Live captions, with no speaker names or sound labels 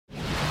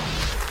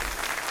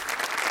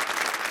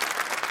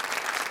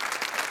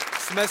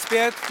Jsme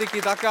zpět,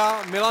 Tiki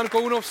Taka. Milan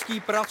Kounovský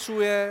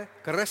pracuje,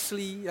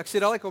 kreslí. Jak jsi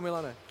daleko,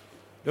 Milane?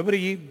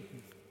 Dobrý.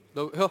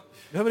 Jo.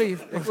 Dobrý.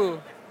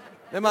 Děkuju.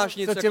 Nemáš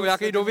nic, jako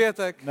nějaký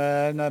dovětek?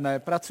 Ne,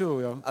 pracuju,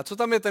 jo. A co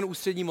tam je ten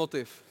ústřední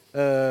motiv?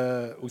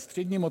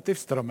 Ústřední motiv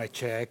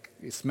stromeček,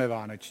 jsme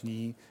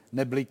vánoční,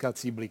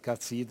 neblikací,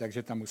 blikací,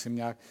 takže tam musím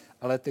nějak...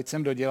 Ale teď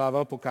jsem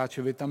dodělával po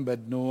Káčovi tam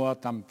bednu a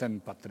tam ten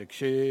Patrik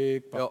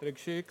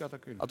Šik a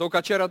taky. A toho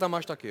Kačera tam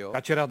máš taky, jo?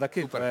 Kačera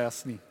taky, Super. to je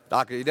jasný.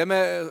 Tak,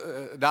 jdeme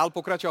dál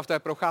pokračovat v té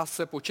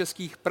procházce po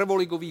českých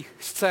prvoligových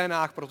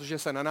scénách, protože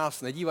se na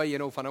nás nedívají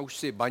jenom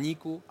fanoušci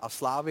Baníku a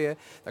Slávie,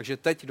 takže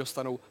teď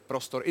dostanou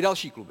prostor i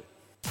další kluby.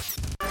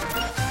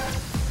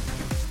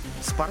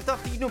 Sparta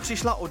v týdnu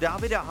přišla o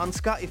Dávida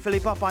Hanska i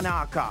Filipa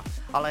Panáka,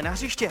 ale na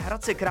hřiště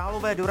Hradce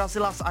Králové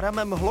dorazila s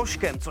Adamem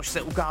Hloškem, což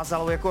se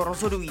ukázalo jako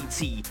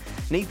rozhodující.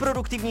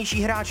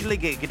 Nejproduktivnější hráč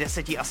ligy, k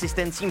 10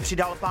 asistencím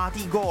přidal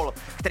 5. gól,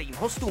 kterým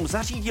hostům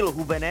zařídil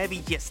hubené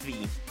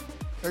vítězství.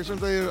 Jak jsem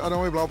tady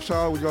Adamovi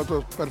blahopřál, udělal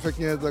to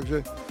perfektně,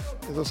 takže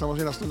je to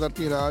samozřejmě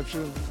nadstandardní hráč.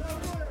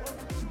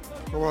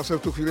 Choval se v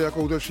tu chvíli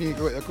jako útočník,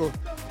 jako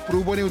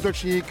průbojný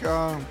útočník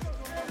a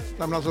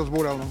tam nás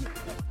rozboural. No.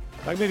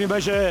 Tak my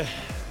víme, že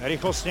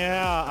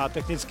rychlostně a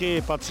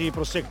technicky patří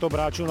prostě k tomu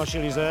hráčům naší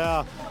lize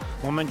a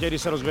v momentě, kdy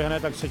se rozběhne,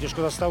 tak se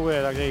těžko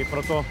zastavuje, takže i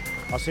proto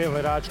asi je v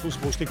hledáčku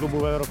spousty klubů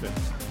v Evropě.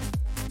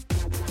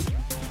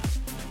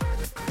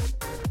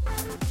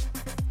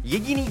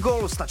 Jediný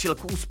gól stačil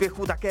k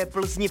úspěchu také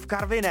Plzni v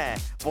Karviné.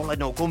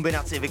 Pohlednou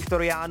kombinaci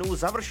Viktoriánů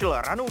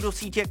završil ranou do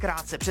sítě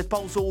krátce před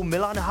pauzou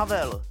Milan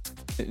Havel.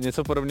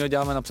 Něco podobného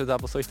děláme na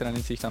předzápasových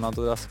trénincích, tam nám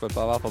to teda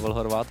sklepává Pavel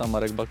Horvát a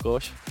Marek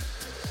Bakoš.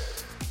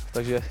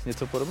 Takže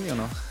něco podobného,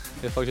 no.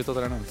 Je fakt, že to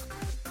trénujeme.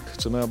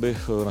 Chceme, aby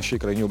naši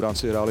krajní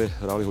obránci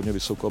hráli hodně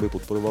vysoko, aby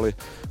podporovali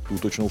tu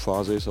útočnou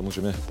fázi.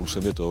 Samozřejmě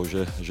plusem je to,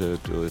 že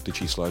ty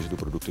čísla, že tu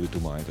produktivitu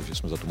mají, takže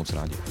jsme za to moc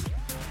rádi.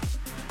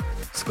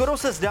 Skoro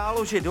se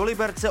zdálo, že do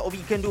Liberce o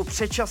víkendu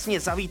předčasně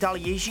zavítal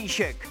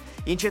Ježíšek,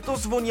 jenže to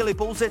zvonili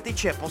pouze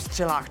tyče po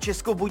střelách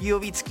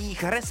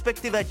českobudějovických,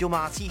 respektive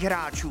domácích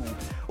hráčů.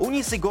 U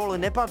ní si gól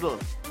nepadl.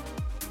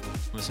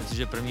 Myslím si,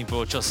 že první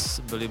poločas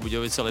byly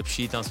Budějovice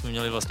lepší, tam jsme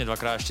měli vlastně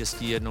dvakrát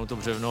štěstí, jednou to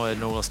břevno,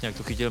 jednou vlastně jak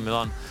to chytil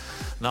Milan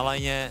na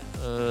lajně.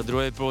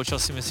 Druhý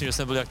poločas si myslím, že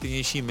jsme byli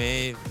aktivnější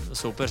my,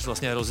 soupeř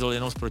vlastně rozjel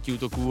jenom z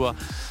protiútoků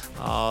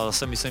a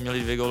zase my jsme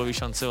měli 2 gólové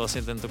šance,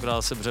 vlastně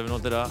tentokrát se břevno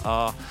teda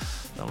a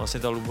tam vlastně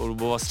ta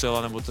Lubová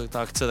střela nebo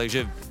ta akce,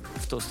 takže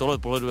z tohle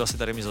pohledu asi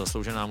tady mi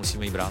zasloužená,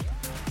 musíme jí brát.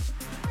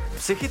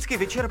 Psychicky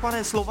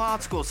vyčerpané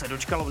Slovácko se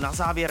dočkalo na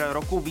závěr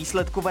roku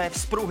výsledkové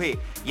vzpruhy.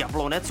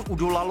 Jablonec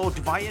udolalo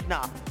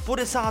 2-1. Po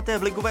 10.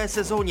 v ligové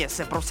sezóně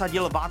se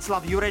prosadil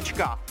Václav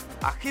Jurečka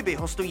a chyby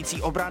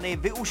hostující obrany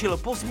využil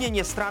po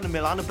změně stran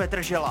Milan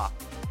Petržela.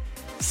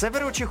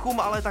 Severočechům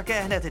ale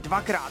také hned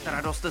 2krát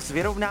radost z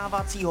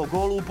vyrovnávacího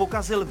gólu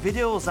pokazil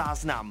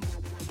videozáznam.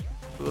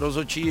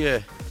 Rozhodčí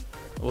je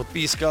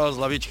odpískal, z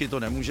lavičky to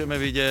nemůžeme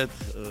vidět,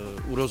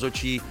 u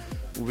rozhodčí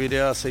u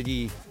videa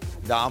sedí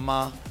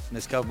dáma,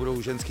 dneska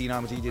budou ženský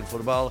nám řídit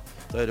fotbal,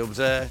 to je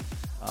dobře,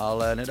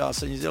 ale nedá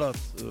se nic dělat.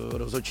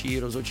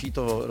 Rozhodčí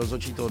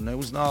to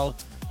neuznal,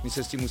 my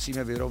se s tím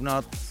musíme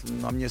vyrovnat,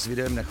 na mě s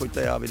videem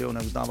nechoďte, já video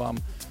neuznávám,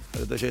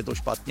 protože je to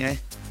špatně,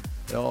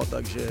 jo,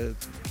 takže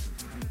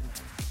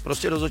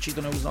prostě rozhodčí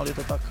to neuznal, je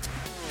to tak.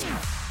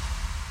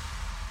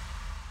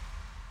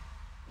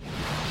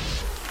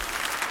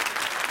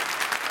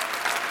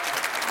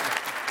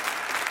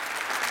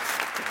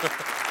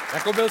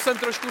 Jako byl jsem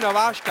trošku na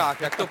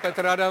vážkách, jak to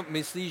Petr Rada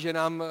myslí, že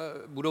nám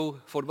budou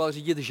fotbal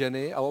řídit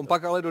ženy, a on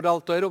pak ale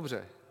dodal, to je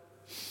dobře.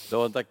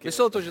 No, tak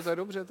myslel to, že to je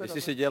dobře? Teda.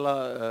 Jestli si dělá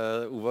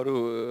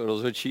úvaru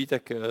rozhodčí,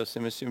 tak si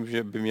myslím,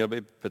 že by měl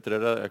být Petr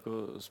Rada jako,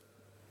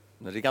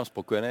 neříkám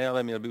spokojený,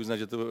 ale měl by uznat,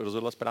 že to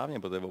rozhodla správně,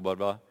 protože oba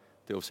dva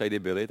ty offsidy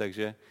byly,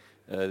 takže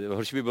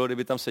horší by bylo,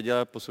 kdyby tam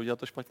seděla a posoudila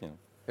to špatně. No.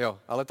 Jo,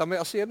 ale tam je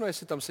asi jedno,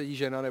 jestli tam sedí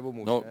žena nebo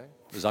muž, no, ne?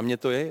 Za mě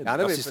to je. Já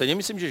nevím. Asi stejně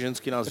myslím, že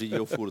ženský nás řídí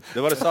furt.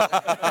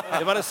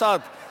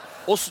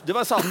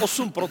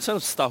 98%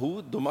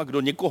 vztahů doma,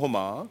 kdo někoho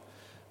má,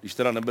 když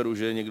teda neberu,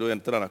 že někdo jen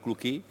teda na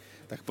kluky,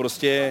 tak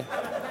prostě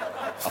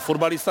a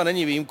fotbalista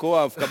není výjimkou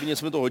a v kabině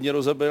jsme to hodně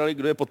rozebrali,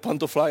 kdo je pod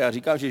pantofla. Já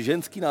říkám, že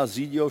ženský nás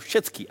řídí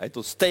všecky a je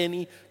to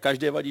stejný,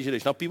 každé vadí, že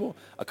jdeš na pivo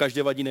a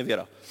každé vadí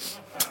nevěra.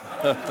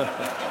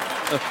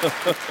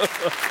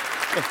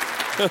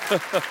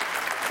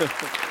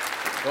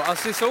 To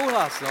asi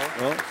souhlas,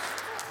 no.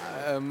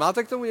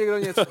 Máte k tomu někdo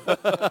něco?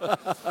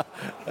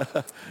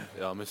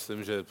 Já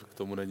myslím, že k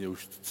tomu není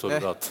už co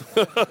dodat.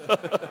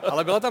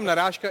 Ale byla tam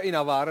narážka i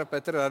na VAR.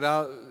 Petr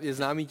Rada je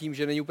známý tím,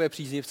 že není úplně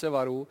příznivce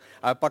VARu.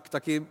 A pak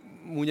taky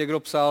mu někdo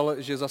psal,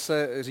 že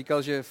zase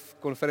říkal, že v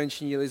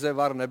konferenční lize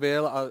VAR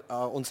nebyl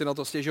a on si na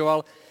to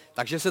stěžoval.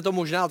 Takže se to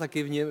možná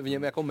taky v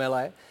něm jako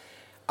mele.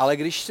 Ale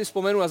když si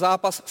vzpomenu na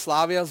zápas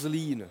Slavia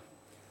Zlín,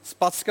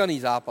 spackaný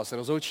zápas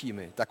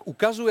rozhodčími, tak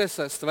ukazuje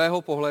se z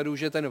tvého pohledu,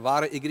 že ten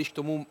VAR, i když k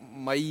tomu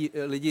mají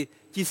lidi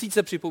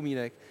tisíce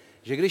připomínek,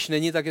 že když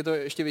není, tak je to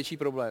ještě větší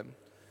problém.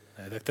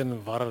 Tak ten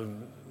VAR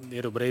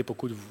je dobrý,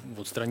 pokud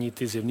odstraní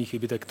ty zjevné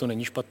chyby, tak to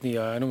není špatný.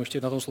 A jenom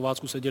ještě na tom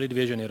Slovácku seděli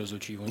 2 ženy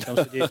rozhodčí. Oni tam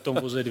seděli v tom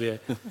voze 2.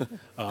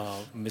 A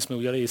my jsme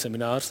udělali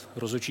seminář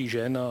rozhodčí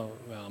žen a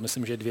já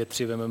myslím, že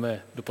 2-3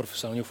 vememe do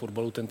profesionálního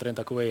fotbalu. Ten trend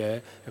takový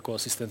je jako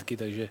asistentky,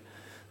 takže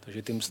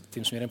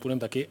tím směrem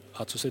půjdeme taky.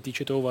 A co se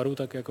týče toho VARu,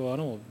 tak jako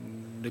ano,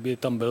 kdyby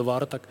tam byl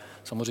VAR, tak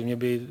samozřejmě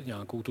by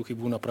nějakou tu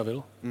chybu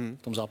napravil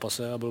v tom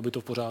zápase a bylo by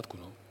to v pořádku.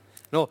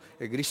 No,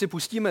 když si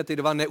pustíme ty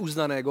 2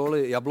 neuznané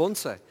góly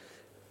Jablonce,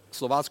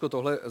 Slovácko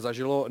tohle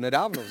zažilo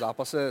nedávno v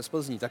zápase s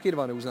Plzní, taky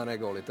 2 neuznané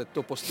góly. Teď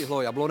to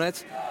postihlo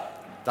Jablonec.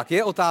 Tak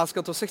je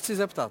otázka, to se chci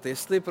zeptat,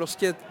 jestli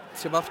prostě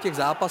třeba v těch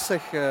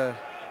zápasech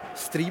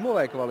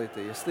streamové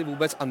kvality, jestli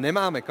vůbec, a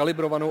nemáme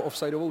kalibrovanou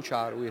offsideovou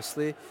čáru,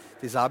 jestli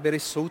ty záběry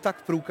jsou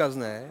tak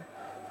průkazné,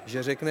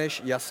 že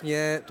řekneš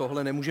jasně,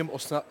 tohle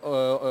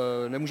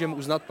nemůžeme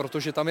uznat,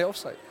 protože tam je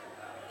offside.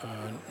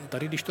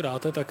 Tady, když to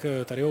dáte, tak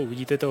tady ho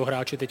uvidíte, toho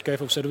hráče teďka je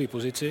v offsideové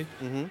pozici,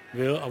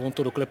 byl a on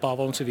to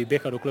doklepával, on si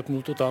vyběh a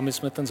doklepnul to tam. My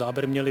jsme ten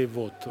záběr měli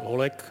od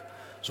holek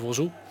z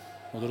vozu,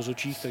 od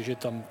rozhodčích, takže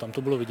tam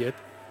to bylo vidět.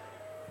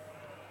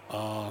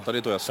 A tady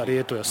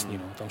je to jasný.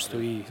 No. Tam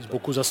stojí z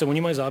boku, zase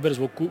oni mají záběr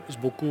z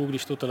boku,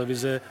 když to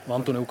televize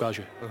vám to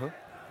neukáže.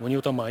 Oni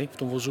ho tam mají v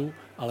tom vozu,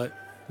 ale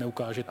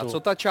neukáže to. A co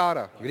ta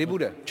čára? Kdy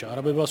bude?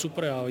 Čára by byla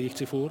super, já ji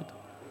chci furt.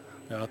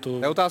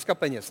 Je otázka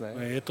peněz, ne?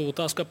 Je to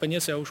otázka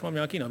peněz, já už mám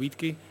nějaké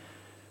nabídky,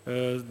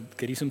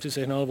 který jsem si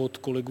sehnal od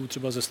kolegů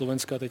třeba ze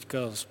Slovenska, teďka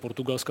z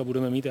Portugalska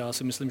budeme mít. Já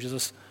si myslím, že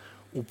zase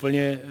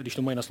úplně, když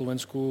to mají na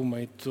Slovensku,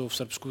 mají to v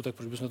Srbsku, tak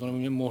proč bychom to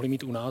mohli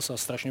mít u nás a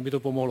strašně by to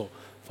pomohlo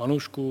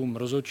fanouškům,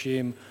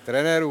 rozhodčím,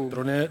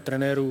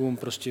 trenérům,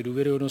 prostě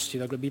důvěryhodnosti,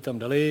 takhle by tam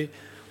dali,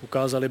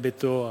 ukázali by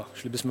to a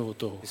šli bychom od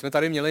toho. My jsme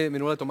tady měli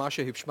minule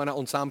Tomáše Hybšmana,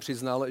 on sám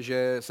přiznal,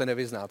 že se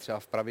nevyzná třeba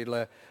v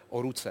pravidle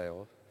o ruce,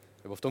 jo?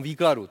 Nebo v tom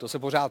výkladu, to se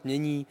pořád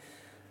mění.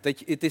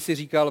 Teď i ty si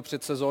říkal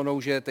před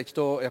sezónou, že teď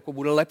to jako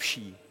bude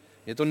lepší.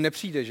 Mně to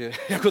nepřijde, že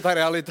jako ta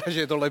realita, že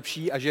je to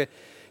lepší a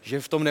že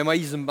v tom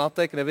nemají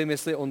zmatek, nevím,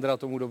 jestli Ondra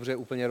tomu dobře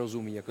úplně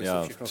rozumí. Jako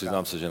já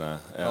přiznám se, že ne.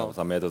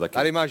 Tam je to taky.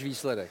 Tady máš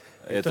výsledek.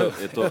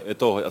 Je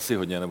to asi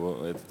hodně, nebo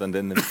ten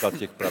den výklad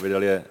těch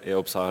pravidel je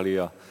obsáhlý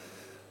a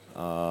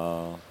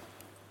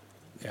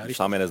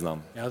sám je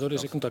neznám. Já to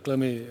řeknu takhle,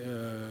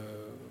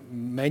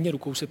 méně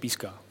rukou se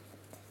píská.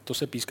 To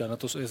se píská, na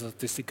to je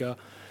statistika.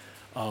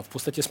 A v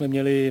podstatě jsme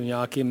měli v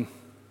nějakém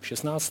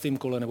 16.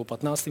 kole nebo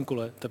 15.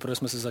 kole, teprve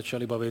jsme se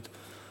začali bavit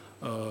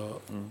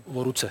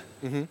o ruce.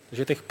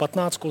 Takže těch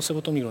 15 kol se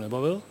o tom nikdo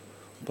nebavil,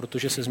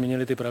 protože se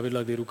změnily ty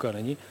pravidla, kdy ruka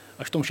není.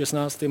 Až v tom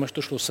 16. až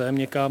to šlo sem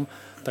někam,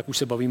 tak už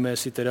se bavíme,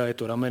 jestli teda je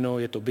to rameno,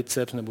 je to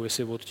biceps, nebo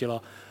jestli je od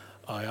těla.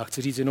 A já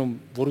chci říct jenom,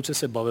 o ruce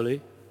se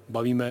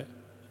bavíme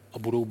a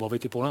budou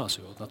bavit i po nás.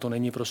 Jo. Na to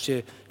není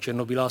prostě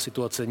černobílá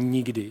situace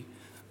nikdy.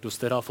 Kdo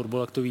jste hrál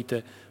fotbal, jak to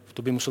víte,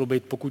 to by muselo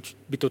být, pokud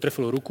by to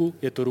trefilo ruku,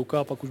 je to ruka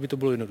a pak už by to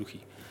bylo jednoduchý.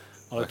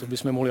 Ale to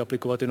bychom mohli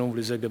aplikovat jenom v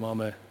lize, kde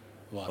máme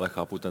VAR. Ale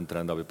chápu ten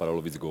trend, aby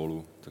padalo víc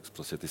gólů, tak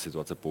prostě ty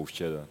situace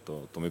pouštět,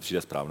 to mi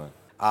přijde správné.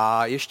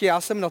 A ještě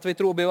já jsem na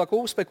Twitteru objevil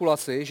takovou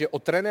spekulaci, že o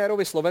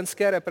trenérovi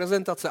slovenské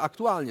reprezentace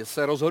aktuálně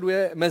se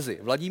rozhoduje mezi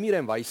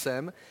Vladimírem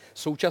Weissem,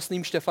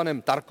 současným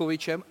Štefanem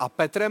Tarkovičem a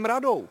Petrem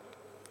Radou.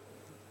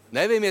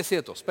 Nevím, jestli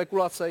je to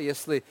spekulace,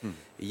 jestli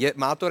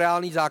má to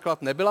reálný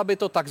základ, nebyla by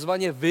to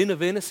takzvaně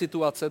win-win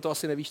situace, to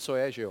asi nevíš, co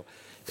je, že jo?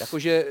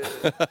 Jakože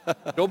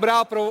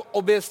dobrá pro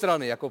obě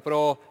strany, jako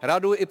pro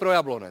Radu i pro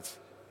Jablonec,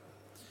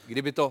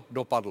 kdyby to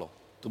dopadlo.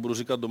 To budu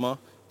říkat doma,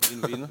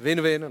 win-win.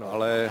 Win-win, no.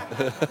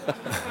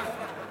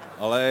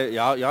 Ale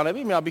já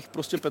nevím, já bych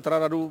prostě Petra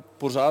Radu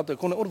pořád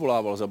jako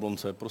neodvolával z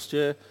Jablonce,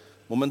 prostě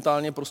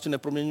momentálně prostě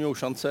neproměňují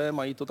šance,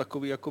 mají to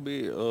takový,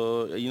 jakoby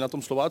i na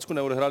tom Slovácku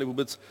neodehráli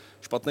vůbec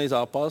špatný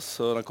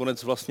zápas,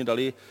 nakonec vlastně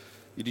dali,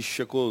 i když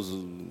jako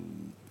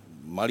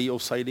malý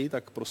offsidy,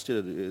 tak prostě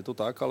je to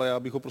tak, ale já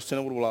bych ho prostě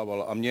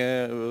neodvolával. A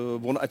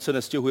on ať se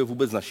nestěhuje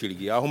vůbec z naší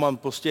ligy. Já ho mám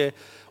prostě,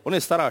 on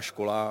je stará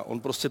škola, on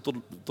prostě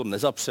to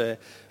nezapře,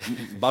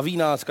 baví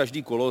nás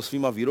každý kolo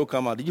svýma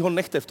výrokama, teď ho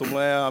nechte v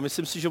tomhle a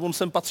myslím si, že on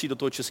sem patří do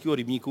toho českého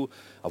rybníku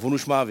a on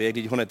už má věk,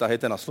 teď ho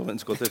netahejte na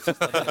Slovensko.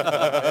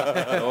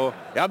 No,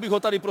 já bych ho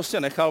tady prostě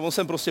nechal, on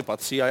sem prostě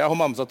patří a já ho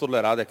mám za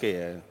tohle rád, jaký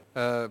je.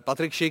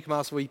 Patrik Šik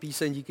má svoji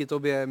píseň díky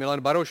tobě,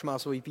 Milan Baroš má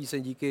svoji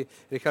píseň díky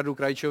Richardu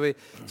Krajčovi.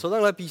 Co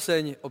tahle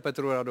píseň o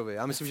Petru Radovi?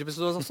 Já myslím, že by se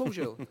to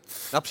zasloužil.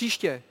 Na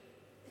příště.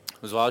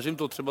 Zvážím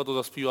to, třeba to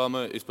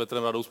zaspíváme i s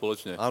Petrem Radou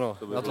společně. Ano,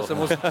 to by na bylo. to se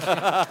moc...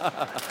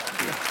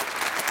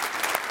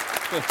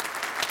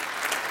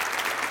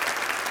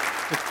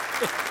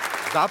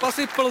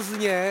 Zápasy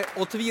Plzně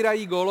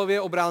otvírají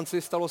gólově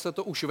obránci, stalo se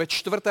to už ve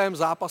 4.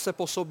 zápase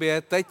po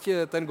sobě, teď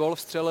ten gól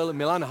vstřelil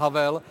Milan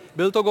Havel,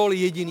 byl to gól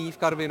jediný v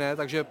Karviné,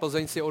 takže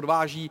Plzeň si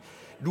odváží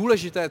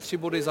důležité 3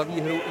 body za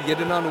výhru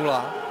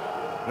 1-0.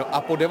 No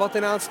a po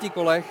 19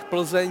 kolech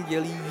Plzeň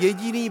dělí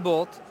jediný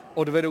bod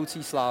od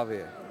vedoucí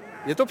Slavie.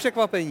 Je to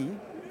překvapení?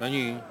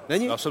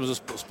 Není? Já jsem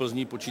z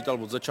Plzní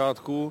počítal od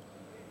začátku.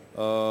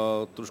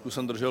 Trošku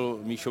jsem držel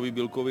Míšovi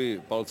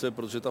Bílkovi palce,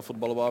 protože ta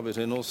fotbalová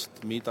veřejnost,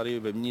 my tady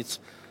vevnitř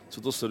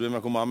co to sledujeme,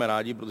 jako máme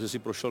rádi, protože si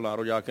prošel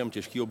nároďákem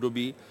těžký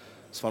období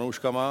s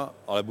fanouškama,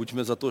 ale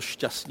buďme za to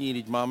šťastní,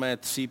 teď máme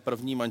 3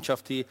 první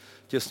manšafty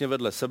těsně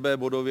vedle sebe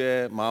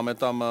bodově, máme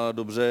tam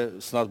dobře,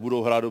 snad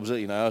budou hrát dobře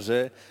i na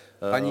jaře.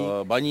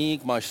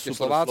 Baník, máš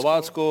super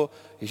Slovácko.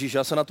 Ježíš,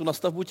 já se na tu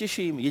nastavbu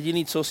těším.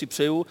 Jediný, co si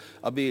přeju,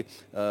 aby,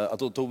 a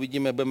to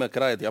uvidíme, budeme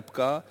krajet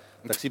jabka,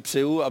 tak si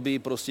přeju, aby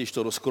prostě, když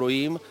to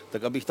rozkrojím,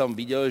 tak abych tam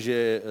viděl,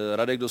 že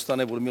Radek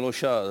dostane od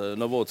Miloša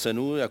novou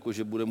cenu,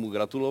 jakože bude mu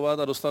gratulovat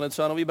a dostane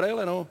třeba nový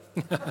brejle, no.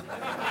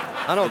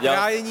 Ano,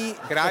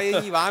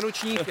 krájení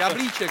vánočních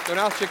jablíček, to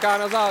nás čeká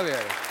na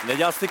závěr.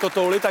 Nedělal jsi ty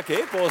kotouly taky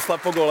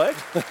po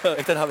golech?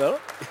 Jak ten Havel?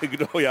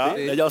 Kdo, já?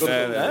 Nedělal jsi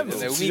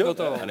neumí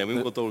kotoul. Já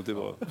neumím kotoul, ty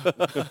vole.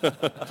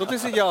 Co ty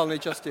si dělal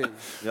nejčastěji?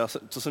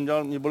 Co jsem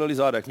dělal, mě boleli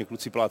zádech, mě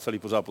kluci plácali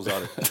pořád po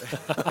zádech.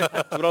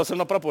 Bral jsem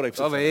na praporek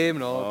přece. To vím,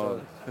 no.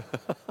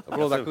 To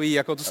bylo takový,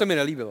 jako to se mi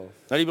nelíbilo.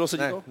 Nelíbilo se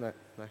ti to? Ne.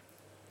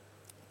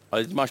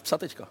 Ale ty máš psa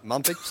teďka.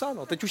 Mám teď psa,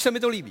 no. Teď už se mi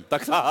to líbí.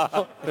 Tak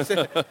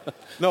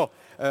no,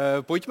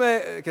 pojďme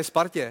ke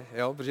Spartě,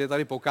 jo, protože je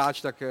tady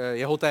Pokáč, tak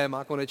jeho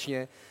téma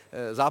konečně.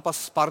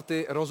 Zápas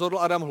Sparty rozhodl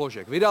Adam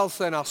Hložek. Vydal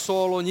se na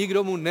solo,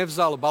 nikdo mu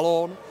nevzal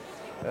balón.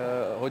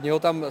 Hodně ho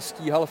tam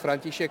stíhal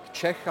František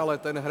Čech, ale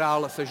ten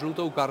hrál se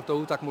žlutou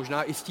kartou, tak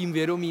možná i s tím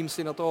vědomím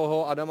si na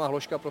toho Adama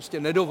Hložka prostě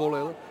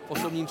nedovolil v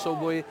osobním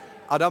souboji.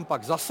 Adam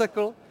pak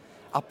zasekl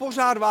a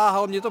pořád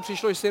váhal, mně to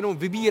přišlo, že si jenom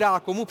vybírá,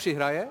 komu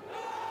přihraje,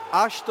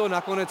 až to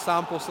nakonec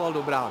sám poslal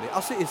do brány.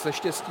 Asi i se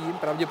štěstím,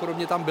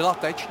 pravděpodobně tam byla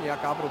teč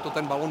nějaká, proto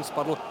ten balon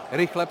spadl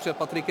rychle před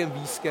Patrikem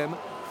Vískem.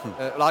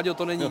 Láďo,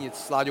 to není nic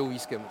s Láďou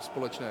Vískem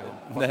společného.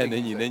 Ne,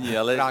 není,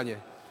 ale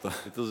Bráně.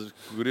 je to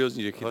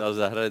kuriozní, že chytal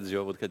za Hradec, že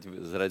jo, odkud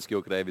z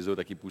Hradeckého kraje Vizou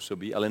taky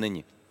působí, ale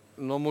není.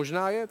 No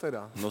možná je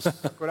teda,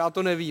 akorát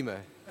to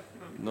nevíme.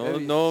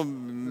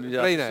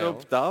 Já se ho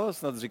ptal,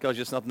 snad říkal,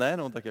 že snad ne,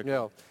 no tak jako.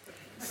 Jo.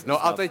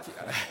 No a teď...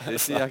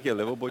 Jestli nějaký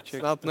levoboček.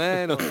 Snad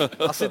ne, no.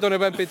 Asi to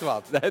nebudeme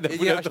pitvat.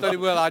 Jedině, až tady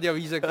bude Láďa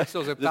Vízek, tak se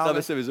ho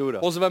zeptáme. Se Vizoura.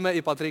 Pozveme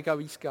i Patrika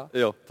Vízka.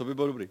 Jo, to by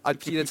bylo dobrý. Ať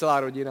přijde celá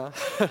rodina.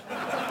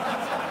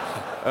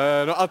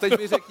 No a teď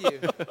mi řekni,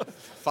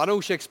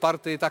 fanoušek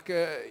Sparty, tak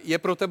je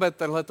pro tebe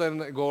tenhle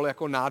ten gól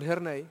jako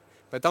nádherný?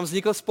 Tam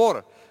vznikl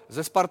spor.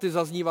 Ze Sparty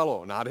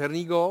zaznívalo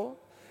nádherný gól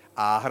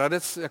a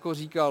Hradec jako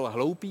říkal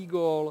hloupý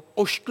gól,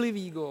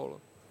 ošklivý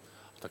gól.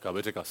 Tak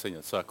aby řekl asi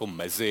něco jako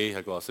mezi,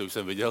 jako asi už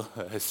jsem viděl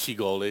hezčí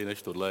góly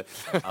než tohle,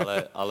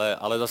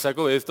 ale zase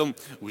jako je v tom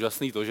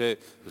úžasný to, že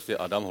prostě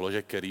Adam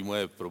Hložek, který mu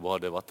je pro boha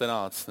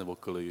 19 nebo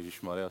kolik,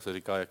 ježišmarja, se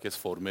říká, jak je z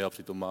formy a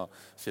přitom má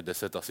vlastně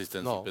 10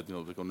 asistencí, 5,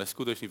 jako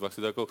neskutečný, fakt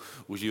si to jako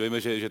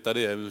užívejme, že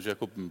tady je, že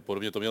jako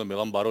podobně to měl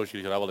Milan Baroš,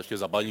 když hrával ještě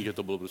za Baník, že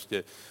to byl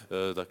prostě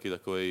taky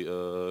takový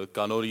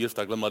kanonýr v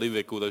takhle mladém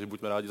věku, takže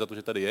buďme rádi za to,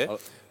 že tady je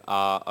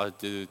a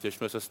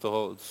těšme se z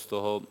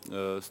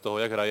toho,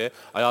 jak hraje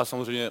a já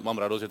samozřejmě mám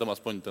rád, že tam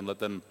aspoň tenhle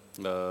ten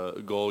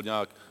gól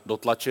nějak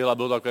dotlačil a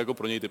byl to jako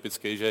pro něj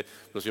typický, že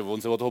prostě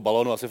on se od toho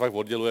balónu asi fakt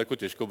odděluje jako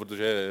těžko,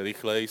 protože je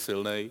rychlej,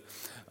 silnej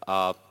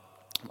a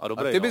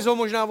dobrý. A ty bys ho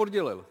možná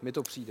oddělil, mi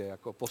to přijde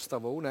jako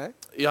postavou, ne?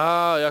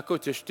 Já jako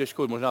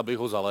těžko, možná bych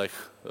ho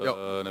zaleh,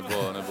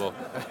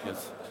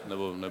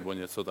 nebo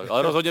něco tak,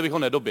 ale rozhodně bych ho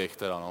nedoběh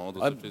teda, no.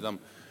 To ale tam...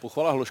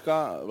 Pochvala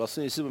Hložka,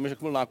 vlastně, jestli víme, že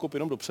byl nákop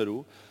jenom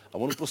dopředu a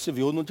on prostě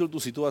vyhodnotil tu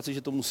situaci,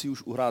 že to musí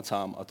už uhrát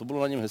sám. A to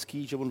bylo na něm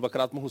hezký, že on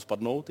dvakrát mohl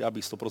spadnout, já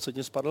bych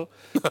 100% spadl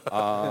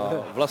a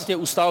vlastně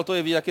ustál to,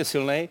 je vidět, jak je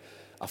silnej.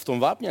 A v tom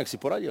vápně, jak si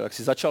poradil, jak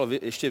si začal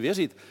ještě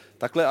věřit,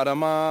 takhle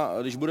Adama,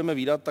 když budeme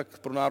vídat, tak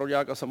pro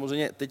nároďáka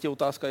samozřejmě teď je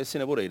otázka, jestli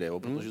neodejde, jo,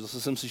 protože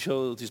zase jsem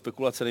slyšel ty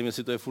spekulace, nevím,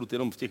 jestli to je furt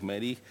jenom v těch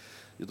médiích,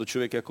 že to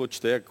člověk jako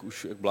čte jak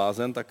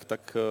blázen,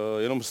 tak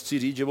jenom chci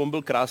říct, že on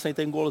byl krásný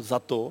ten gól za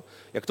to,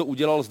 jak to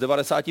udělal z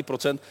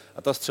 90%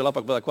 a ta střela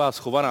pak byla taková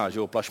schovaná, že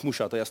jo,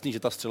 plašmuša, to je jasný, že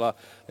ta střela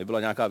nebyla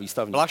nějaká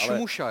výstavní.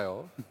 Plašmuša, ale...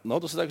 jo? No,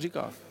 to se tak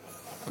říká.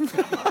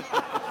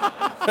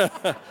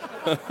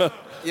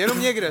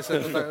 Jenom někde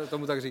se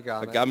tomu tak říká.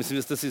 Tak ne? já myslím,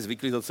 že jste si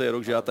zvykli za celý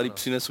rok, že já tady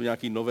přinesu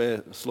nějaký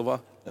nové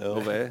slova.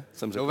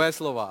 Nové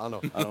slova,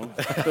 ano.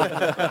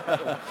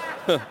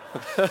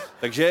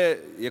 Takže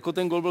jako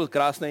ten gol byl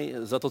krásný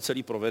za to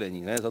celé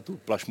provedení, ne za tu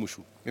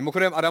plašmušu.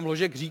 Mimochodem Adam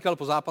Hložek říkal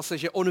po zápase,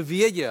 že on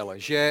věděl,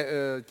 že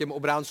těm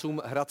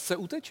obráncům Hradce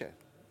uteče.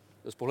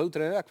 Z pohledu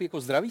trenéra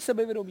jako zdravý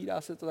sebevědomí,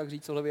 dá se to tak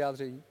říct, tohle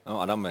vyjádření?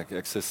 No Adam,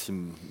 jak se s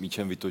tím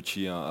míčem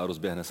vytočí a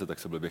rozběhne se, tak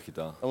se blbě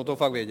chytá. On to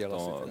fakt věděl.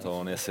 To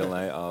on je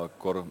silný a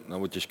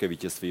nebo těžké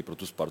vítězství pro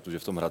tu Spartu, že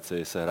v tom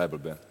Hradci se hraje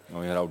blbě.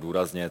 Oni hrajou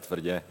důrazně,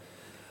 tvrdě,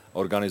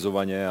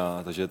 organizovaně,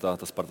 a takže ta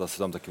Sparta se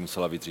tam taky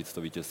musela vytřít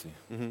to vítězství.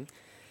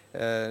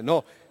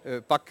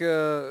 Pak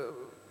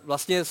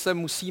vlastně se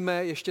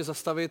musíme ještě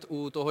zastavit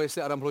u toho,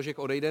 jestli Adam Hložek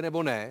odejde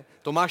nebo ne.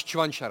 Tomáš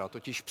Čvančara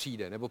totiž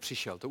přijde, nebo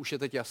přišel, to už je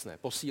teď jasné.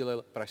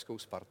 Posílil pražskou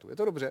Spartu. Je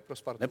to dobře pro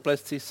Spartu?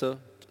 Neplést si s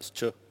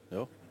Č,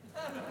 jo?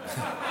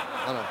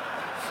 Ano.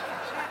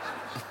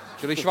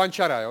 Čili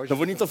Švančara, jo? No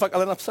oni to fakt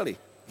ale napsali.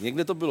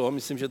 Někde to bylo,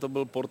 myslím, že to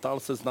byl portál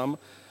Seznam,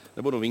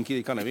 nebo Novinky,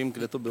 teďka nevím,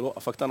 kde to bylo, a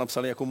fakt tam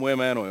napsali jako moje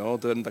jméno, jo?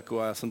 To je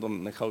taková, já jsem to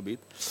nechal být.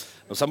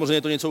 No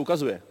samozřejmě to něco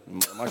ukazuje.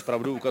 Máš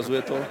pravdu,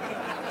 ukazuje to.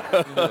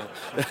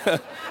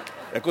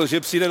 Jako, že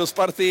přijde do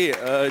Sparty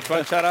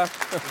Čvančara.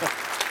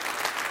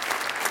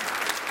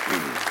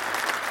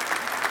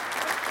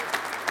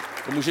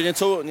 To může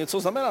něco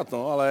znamenat,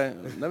 no, ale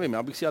nevím,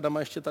 já bych si Adama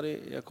ještě tady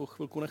jako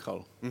chvilku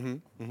nechal.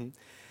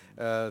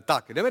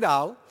 Tak, jdeme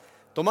dál.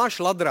 Tomáš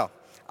Ladra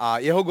a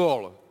jeho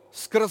gól.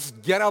 Skrz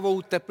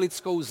děravou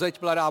teplickou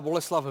zeď Mladá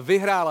Boleslav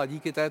vyhrála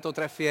díky této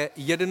trefě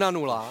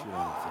 1-0.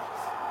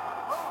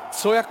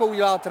 Co jako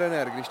udělá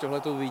trenér, když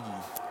tohle to vidí?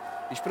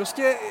 Když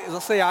prostě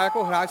zase já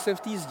jako hráč jsem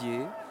v té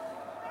zdi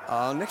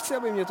a nechci,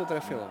 aby mě to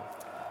trefilo.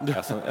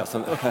 Já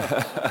jsem...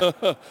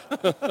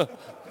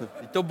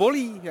 To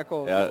bolí,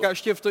 jako,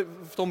 ještě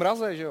v tom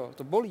mraze, že jo,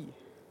 to bolí.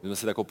 My jsme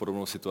si takovou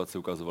podobnou situaci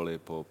ukazovali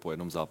po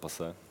jednom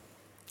zápase,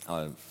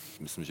 ale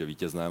myslím, že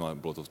vítězném, a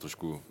bylo to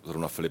trošku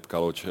zrovna Filip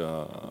Kaloč,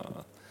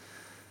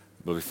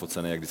 byl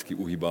vyfocený, jak vždycky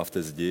uhýbá v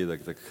té zdi,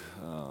 tak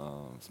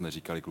jsme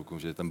říkali klukům,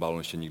 že ten balon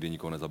ještě nikdy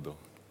nikoho nezabil.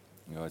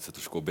 Jo, ať se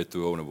trošku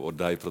obětujou nebo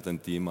oddají pro ten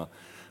tým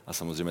a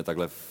samozřejmě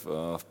takhle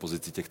v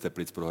pozici těch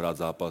Teplic prohrát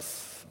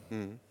zápas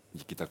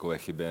díky takové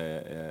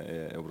chybě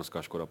je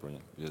obrovská škoda pro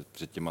ně. Že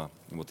před těma,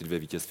 nebo ty 2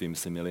 vítězství my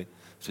si měli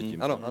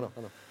předtím. Ano.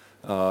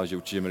 A že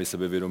určitě měli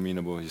sebevědomí,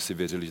 nebo že si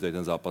věřili, že tady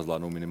ten zápas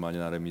zvládnou minimálně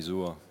na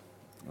remízu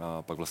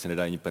a pak vlastně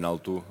nedají ani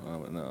penaltu.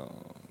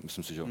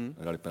 Myslím si, že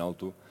nedali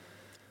penaltu.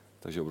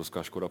 Takže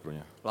obrovská škoda pro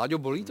ně. Láďo,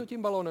 bolí to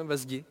tím balónem ve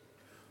zdi?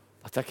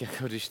 A tak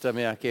jako když tam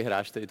je nějaký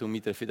hráč, který to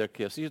umí trefit, tak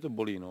jasně, že to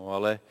bolí, no,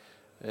 ale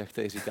jak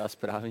tady říká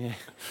správně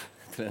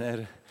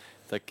trenér,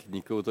 tak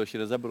nikoho to ještě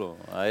nezabilo.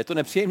 A je to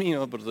nepříjemný,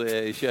 no, protože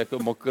ještě jako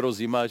mokro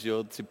zima, že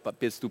jo,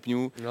 3-5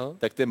 stupňů,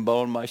 tak ten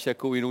balon má ještě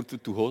jako jinou tu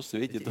tuhost,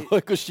 víte, to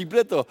jako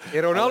štípne to.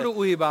 I Ronaldo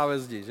uhýbá ve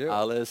zdi, že jo?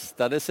 Ale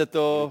stane se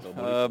to,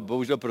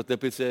 bohužel pro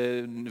Teplice,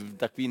 v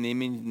takový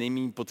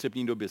nejméně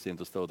potřebný době se jim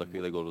to stalo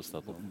takovýhle gól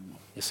dostat. No.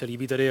 Mně se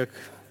líbí tady, jak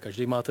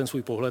každý má ten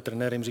svůj pohled,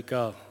 trenér jim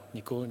říká,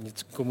 nikomu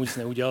nic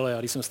neudělal, a já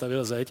když jsem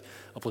stavil zeď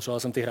a potřeboval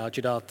jsem ty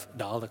hráče dát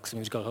dál, tak jsem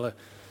jim říkal, hele,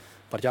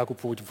 parťáku,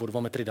 pojď o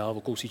 2 metry dál,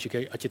 o kousíček,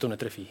 ať tě to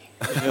netrefí.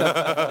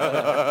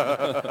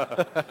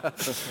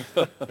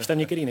 Už tam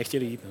některý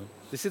nechtěli jít. No.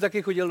 Ty jsi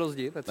taky chodil do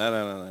zdi, Petře?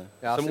 Ne.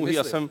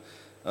 Já jsem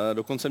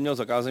dokonce měl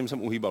zakázání,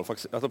 jsem uhýbal.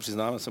 Fakt, já to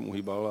přiznám, já jsem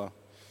uhýbal. A...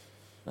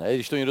 Ne,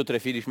 když to někdo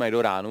trefí, když mají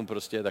do ránu,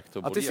 prostě, tak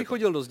to bolí. A ty jsi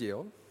chodil do zdi,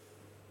 jo?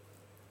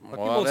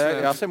 No,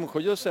 já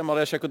chodil jsem,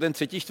 ale až jako ten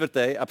 3.,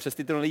 4. a přes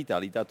ty to nelítá.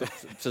 Lítá to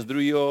přes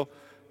druhýho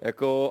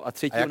jako a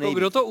 3. A jako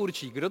kdo to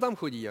určí? Kdo tam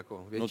chodí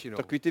jako většinou? No,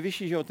 takový ty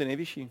vyšší, že jo, ty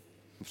nejvyšší.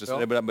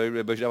 Přesně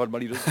nebudeš dávat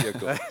malý dosti,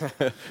 jako.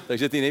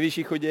 Takže ty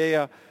nejvyšší chodí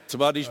a...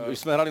 Třeba když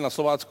jsme hráli na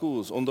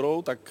Slovácku s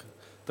Ondrou, tak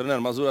trenér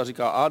Mazura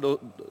říká,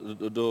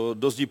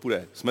 do zdi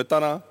půjde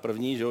Smetana,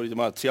 první, že jo,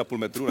 má 3,5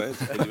 metru, ne?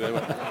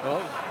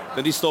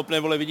 Ten když stopne,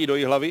 vole, vidí do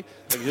jí hlavy,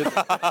 takže...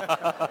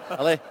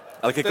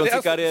 Ale ke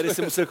konci kariéry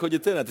si musel chodit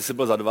ty, ne? Ty jsi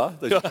byl za 2,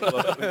 takže...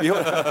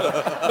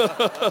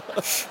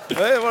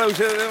 Ne, vole, už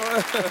je...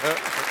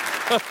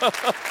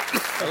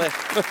 Ale...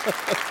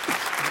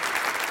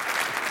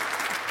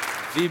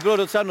 Dřív bylo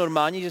docela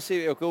normální, že si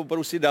jako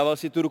opravdu si dával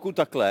si tu ruku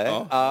takhle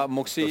a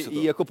mohl si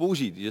ji jako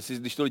použít. Že si,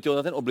 když to letělo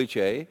na ten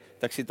obličej,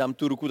 tak si tam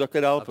tu ruku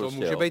takhle dal. A to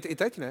může být i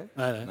teď, ne?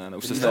 Ne,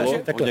 už se stalo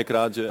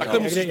hodněkrát, že...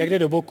 Jak jde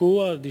do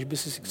boku a když by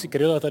si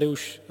kryl a tady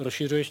už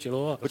rozšiřuješ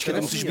tělo. Počkej,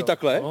 to musíš být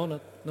takhle?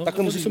 No,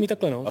 takhle musíš mít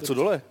takhle, no. A co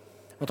dole?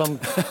 No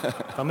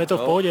tam je to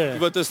v pohodě.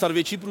 To je snad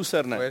větší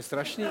průser, ne? To je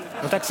strašný.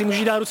 No tak si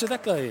můžeš dát ruce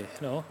takhle,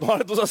 no. No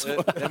ale to zase...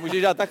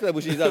 Nemůžeš dát takhle,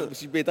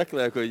 musíš být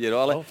takhle, jako jde,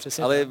 no,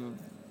 ale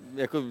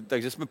jako,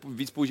 takže jsme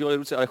víc používali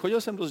ruce, ale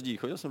chodil jsem do zdí,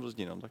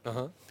 no. Tak.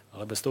 Aha.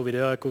 Ale bez toho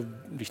videa, jako,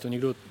 když to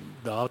někdo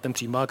dá ten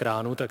přímák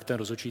ránu, tak ten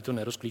rozhodčí to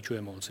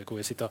nerozklíčuje moc. Jako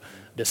jestli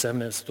jde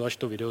sem, to až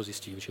to video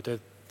zjistí. Protože to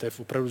je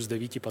opravdu z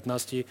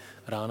 9-15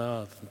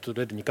 rána, to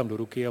jde někam do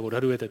ruky a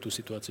odhadujete tu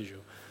situaci, že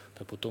jo.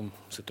 Tak potom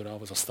se to dá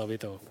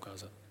zastavit a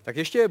ukázat. Tak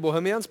ještě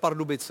Bohemians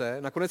Pardubice,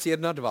 nakonec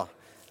 1-2.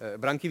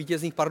 Branky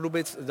vítězných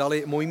Pardubic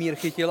dali Mojmír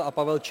Chytil a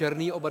Pavel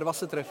Černý, oba dva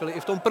se trefili i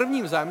v tom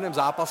prvním vzájemném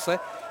zápase,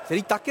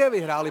 který také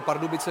vyhráli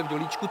Pardubice v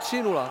Dělíčku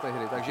 3-0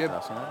 tehdy, takže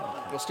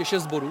prostě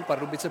 6 bodů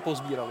Pardubice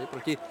pozbírali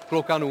proti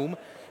Klokanům.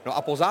 No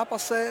a po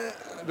zápase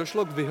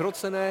došlo k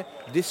vyhrocené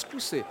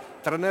diskusi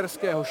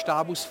trenérského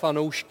štábu s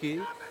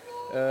fanoušky.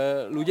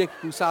 Luděk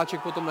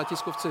Klusáček potom na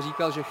tiskovce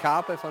říkal, že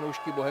chápe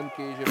fanoušky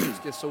Bohemky, že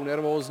prostě jsou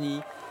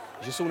nervózní,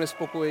 že jsou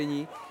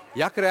nespokojení.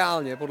 Jak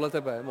reálně podle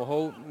tebe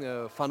mohou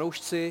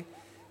fanoušci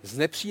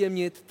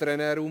znepříjemnit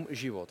trenérům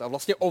život a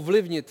vlastně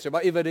ovlivnit třeba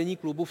i vedení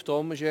klubu v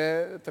tom,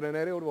 že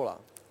trenéry odvolá?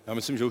 Já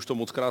myslím, že už to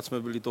mockrát jsme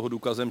byli toho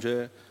důkazem,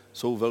 že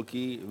jsou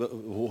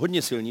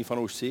hodně silní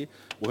fanoušci.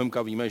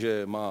 Bohemka víme,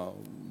 že má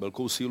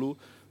velkou sílu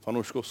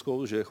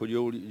fanouškovskou, že chodí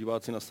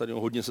diváci na stadion,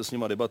 hodně se s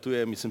nima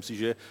debatuje. Myslím si,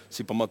 že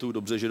si pamatuju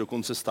dobře, že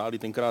dokonce stáli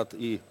tenkrát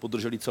i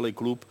podrželi celý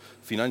klub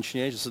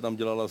finančně, že se tam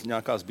dělala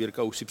nějaká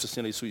sbírka, už si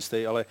přesně nejsou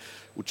jistý, ale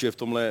určitě v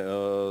tomhle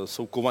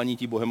jsou kovaní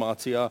ti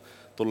bohemáci a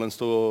tohle z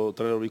toho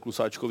trenérovi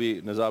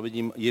Klusáčkovi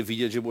nezávidím. Je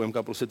vidět, že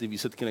Bohemka prostě ty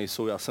výsledky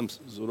nejsou. Já jsem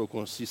z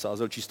okolností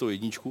sázel čistou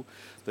jedničku,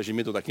 takže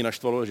mě to taky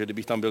naštvalo, že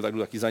kdybych tam byl, tak jdu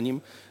taky za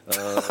ním.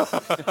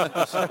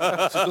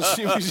 To s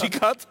ním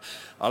říkat,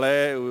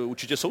 ale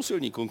určitě jsou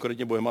silní,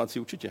 konkrétně Bohemáci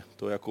určitě.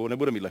 To jako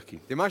nebude mít lehký.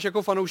 Ty máš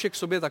jako fanoušek v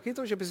sobě taky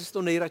to, že bys si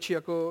to nejradši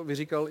jako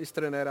vyříkal i s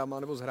trenérama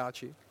nebo s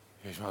hráči?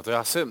 Ježma, to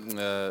já jsem...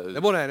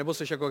 Nebo ne, nebo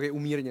jsi jako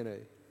umírněnej?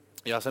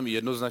 Já jsem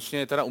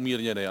jednoznačně teda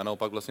umírněný a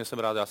naopak vlastně jsem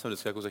rád, já jsem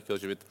vždycky jako se chtěl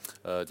živit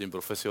tím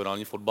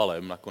profesionálním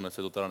fotbalem, nakonec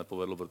se to teda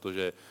nepovedlo,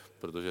 protože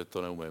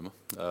to neumím.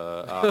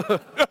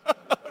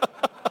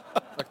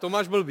 Tak to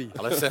máš blbý.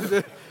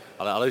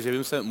 Ale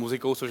živím se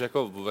muzikou, což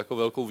jako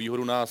velkou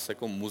výhodu nás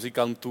jako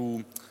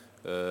muzikantů,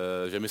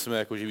 že my jsme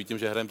jako živí tím,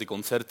 že hrajeme ty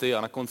koncerty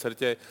a na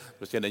koncertě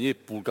prostě není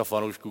půlka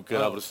fanoušků,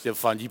 která prostě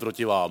fandí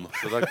proti vám.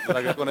 To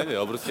tak jako není,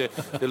 jo. Prostě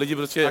ty lidi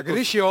prostě... A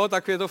když jo,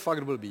 tak je to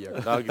fakt blbý.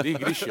 Jako. Tak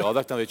když jo,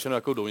 tak tam většinou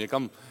jako jdou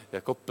někam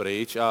jako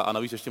pryč a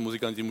navíc ještě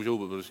muzikanti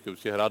můžou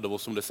prostě hrát do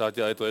 80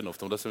 a je to jedno. V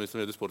tomhle si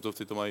myslím, že ty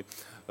sportovci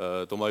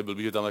to mají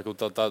blbý, že tam jako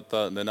ta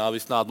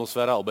nenávistná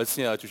atmosféra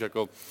obecně, ať už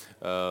jako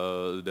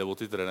jde o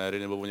ty trenéry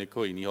nebo o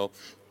někoho jiného.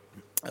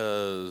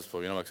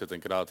 Vzpomínám, jak se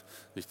tenkrát,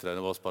 když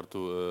trénoval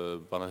Spartu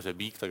pan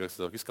Hřebík, tak jak se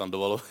to taky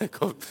skandovalo,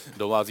 jako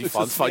domácí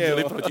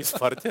fandili proti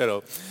Spartě,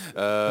 no.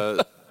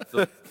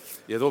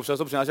 Je to občas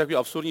to přináší takový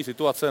absurdní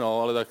situace,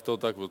 no, ale tak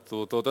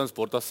to ten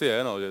sport asi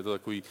je, no, že je to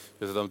takový,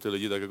 že se tam ty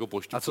lidi tak jako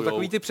pošťucujou. A co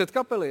takový ty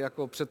předkapely,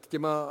 jako před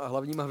těma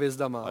hlavníma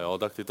hvězdama? A jo,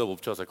 tak ty to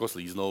občas jako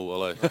slíznou,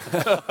 ale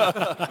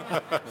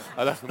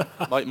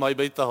mají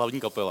být ta hlavní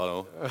kapela,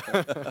 no.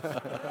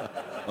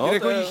 Ty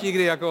nechodíš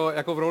nikdy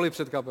jako v roli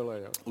před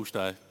kapely, jo? Už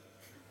ne.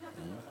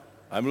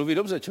 A mluví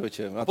dobře,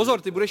 člověče.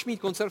 Pozor, ty budeš mít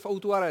koncert v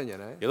O2 aréně,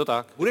 ne? Je to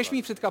tak. Budeš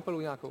mít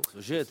předkapelu nějakou?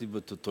 Cože,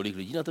 tolik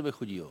lidí na tebe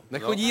chodí, jo?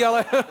 Nechodí,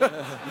 ale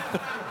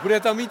bude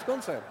tam mít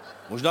koncert.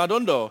 Možná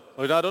Dondo,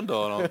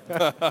 no.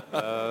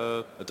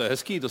 To je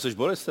hezký, to seš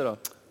borec teda.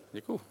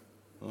 Děkuju.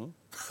 No.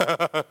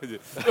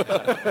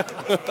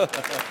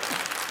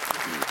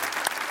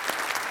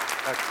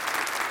 Tak.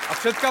 A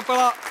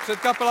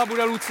předkapela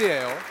bude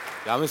Lucie, jo?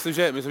 Já myslím,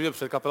 že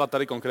předkapela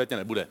tady konkrétně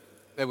nebude.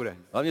 Nebude.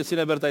 Hlavně si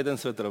neber tady ten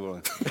svetr,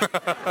 vole.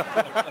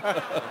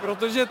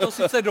 Protože to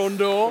sice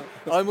Dondo,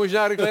 ale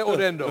možná rychle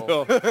Odendo.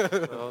 Jo.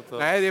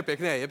 Ne, je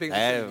pěkné.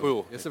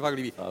 Děkuju, mě se fakt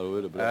líbí.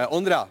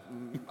 Ondra,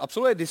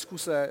 absolvuje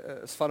diskuse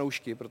s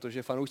fanoušky,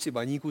 protože fanoušci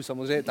Baníků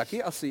samozřejmě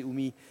taky asi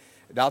umí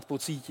dát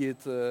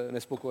pocítit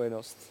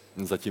nespokojenost.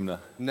 Zatím ne.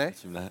 Ne?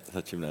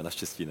 Zatím ne,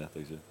 naštěstí ne,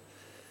 takže.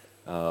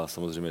 A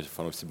samozřejmě, že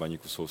fanoušci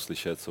Baníku jsou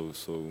slyšet,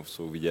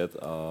 jsou vidět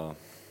a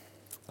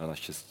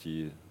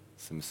naštěstí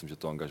si myslím, že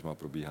to angažmá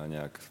probíhá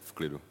nějak v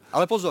klidu.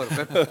 Ale pozor,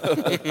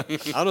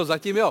 ano,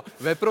 zatím jo.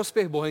 Ve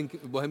prospěch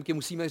Bohemky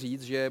musíme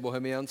říct, že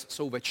Bohemians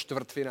jsou ve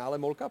čtvrtfinále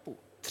MOL Cupu.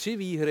 3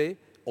 výhry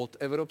od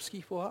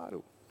evropských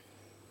pohárů.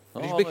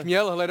 Když bych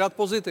měl hledat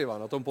pozitiva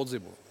na tom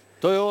podzimu.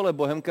 To jo, ale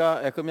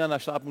Bohemka jako měla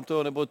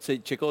našlápnuto, nebo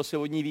čekalo se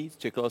od ní víc,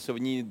 čekalo se od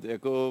ní,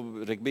 jako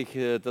řekl bych,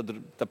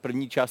 ta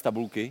první část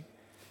tabulky.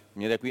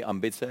 Měli takové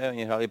ambice,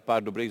 oni hráli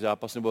pár dobrých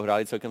zápasů, nebo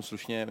hráli celkem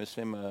slušně,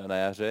 myslím, na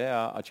jaře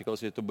a čekalo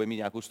se, že to bude mít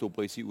nějakou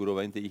stoupající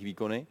úroveň, ty jejich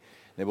výkony,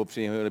 nebo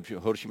při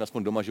horším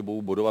aspoň doma, že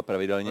budou bodovat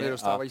pravidelně. Oni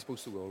dostávají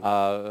spoustu gólů.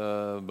 A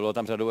bylo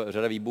tam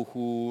řada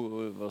výbuchů,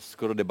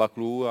 skoro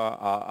debaklů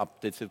a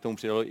teď se k tomu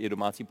přidalo i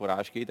domácí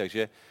porážky,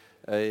 takže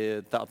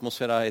ta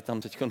atmosféra je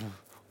tam teď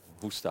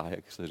hustá,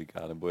 jak se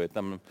říká, nebo je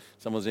tam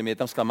samozřejmě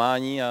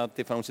zklamání a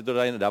ty fanoušci to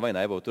dávají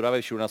najevo, to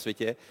dávají všude na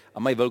světě a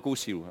mají velkou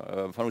sílu,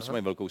 fanoušci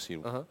mají velkou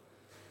sílu. Aha.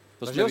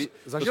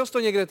 Zažil jsi to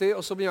někde ty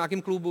osobně v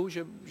nějakém klubu,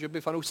 že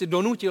by fanoušci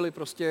donutili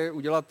prostě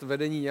udělat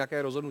vedení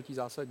nějaké rozhodnutí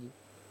zásadní?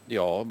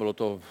 Jo, bylo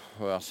to,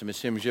 já si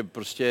myslím, že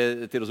prostě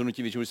ty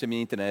rozhodnutí většinou, když se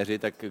mění trenéři,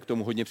 tak k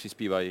tomu hodně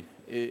přispívají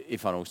i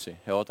fanoušci.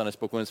 Jo, ta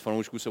nespokojenost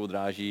fanoušků se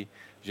odráží,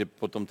 že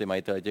potom ty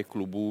majitelé těch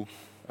klubů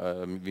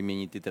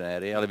vymění ty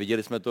trenéry, ale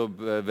viděli jsme to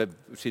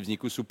při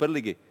vzniku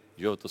Superligy.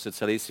 Jo, to se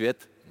celý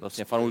svět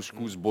vlastně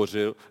fanoušků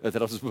zbořil,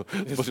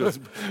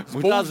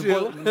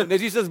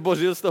 nejdřív se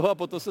zbořil z toho a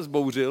potom se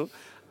zbouřil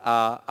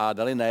a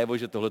dali najevo,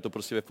 že tohle to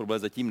prostě ve fotbale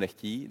zatím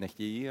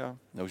nechtějí a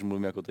já už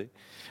mluvím jako ty.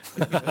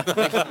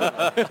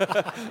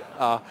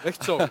 A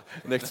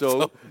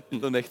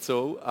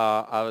nechcou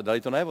a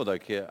dali to najevo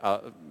tak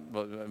a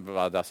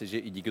dá se, že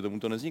i díky tomu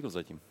to nevzniklo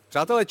zatím.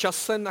 Přátelé, čas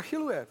se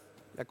nachyluje.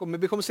 Jako my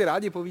bychom si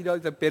rádi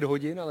povídali 5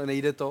 hodin, ale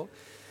nejde to.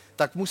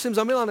 Tak musím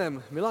za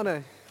Milanem.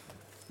 Milane,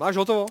 máš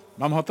hotovo?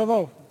 Mám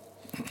hotovo.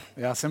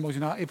 Já jsem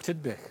možná i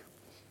předběh.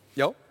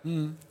 Jo?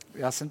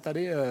 Já jsem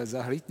tady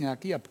zahlídl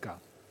nějaký jabka.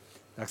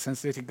 Tak jsem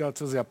si říkal,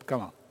 co s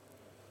jabkama.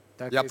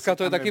 Tak Jabka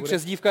to je taky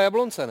přezdívka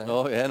Jablonce, ne?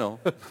 No, je no.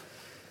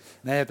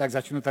 Ne, tak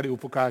začnu tady u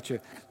Pokáče.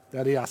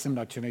 Tady já jsem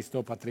nadšený z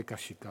toho Patrika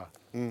Šika.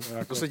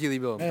 To se ti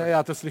líbilo? Ne,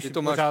 já to slyším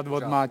pořád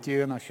od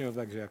Máti našeho,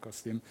 takže jako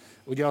s tím.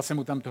 Udělal jsem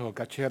mu tam toho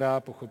Kačera,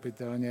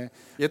 pochopitelně.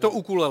 Je to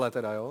ukulele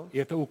teda, jo?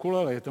 Je to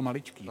ukulele, je to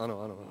maličký.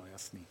 Ano. No,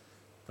 jasný.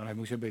 To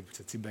nemůže být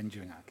přeci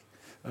banjo nějaký.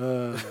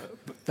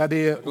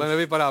 Tady takhle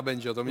nevypadá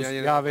banjo, to mě ani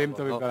já vím,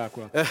 to vypadá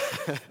akorát.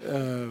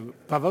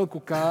 Pavel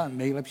Kuka,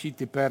 nejlepší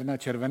tipér na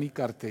červené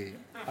karty.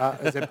 A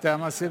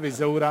zeptám se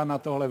Vizoura na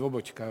tohle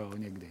obočka, jo,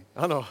 někdy.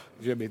 Ano.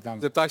 Že by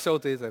tam... Zeptáš se o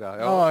ty teda,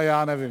 jo? No,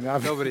 já nevím.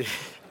 Dobrý.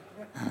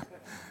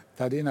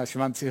 Tady na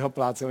Švanci ho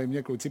pláceli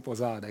mě kluci po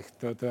zádech.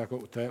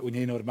 To je u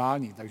něj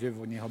normální, takže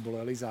od něho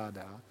bolely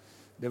záda.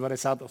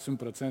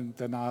 98%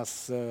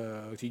 nás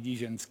řídí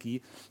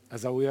ženský a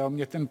zaujal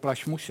mě ten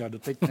plašmuša,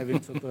 doteď nevím,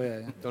 co to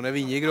je. To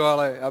neví nikdo,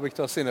 ale já bych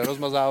to asi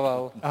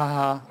nerozmazával.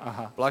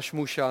 Aha.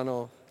 Plašmuša,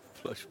 no.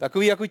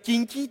 Takový jako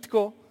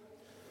tintítko.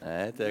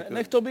 Ne, to je jako...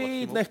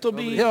 Nech to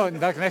být. Jo,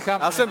 tak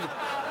nechám.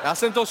 Já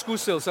jsem to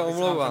zkusil, se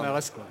omlouvám.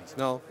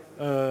 No.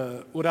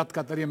 U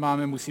Radka tady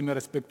máme, musíme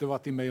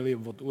respektovat ty maily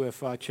od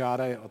UEFA,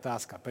 čára je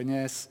otázka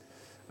peněz.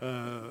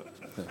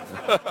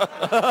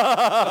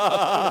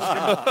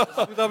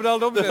 To tam dal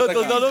dobře.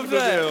 To dal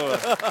dobře.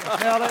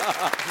 Ne, ale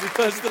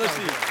to je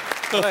strašný.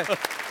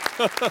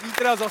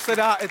 Zítra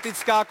zasedá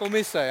etická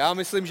komise. Já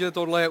myslím, že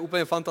tohle je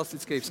úplně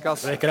fantastický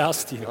vzkaz. To je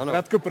krásný.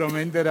 Radko,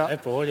 promiň teda. Je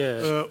pohodě.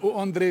 U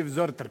Ondry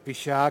vzor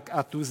trpišák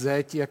a tu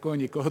zeď, jako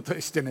nikoho to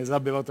ještě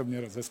nezabilo, to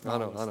mě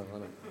rozesmálo. Ano.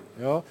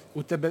 Jo?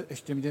 U tebe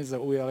ještě mě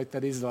zaujaly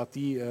tady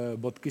zlatý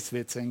bodky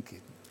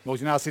svěcenky.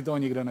 Možná si toho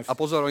nikdo nevšiml. A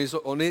pozor,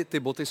 oni ty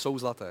boty jsou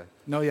zlaté.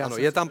 No, ano,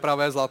 je tam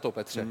pravé zlato,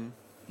 Petře.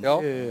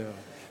 Jo?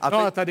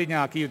 A tady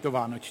nějaký to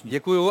vánoční.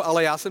 Děkuju,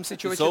 ale já jsem si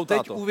člověče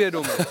teď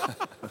uvědomil.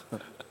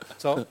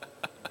 Co?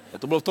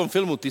 To bylo v tom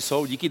filmu, ty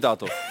jsou, díky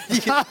táto.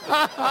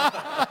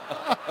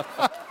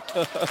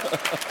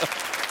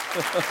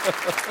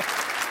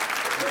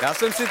 Já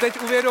jsem si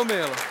teď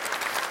uvědomil,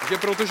 že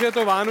protože je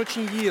to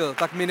vánoční díl,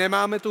 tak my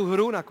nemáme tu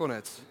hru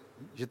nakonec.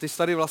 Že ty jsi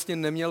tady vlastně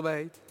neměl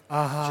být.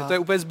 Aha. Že to je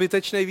úplně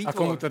zbytečný výtvor. A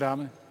komu to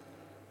dáme?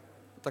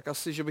 Tak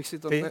asi, že bych si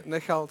to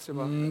nechal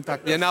třeba.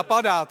 Tak mě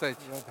napadá teď.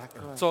 Jo,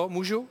 co,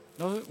 můžu?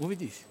 No,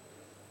 uvidíš.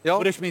 Jo?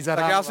 Budeš mít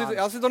tak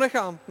já si to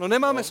nechám. No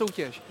nemáme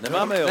soutěž.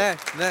 Nemáme, jo?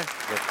 Ne.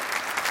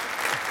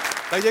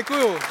 Tak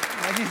děkuju.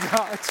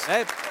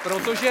 Ne,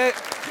 protože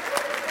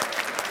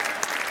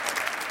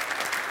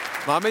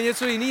máme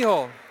něco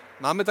jiného.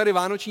 Máme tady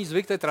vánoční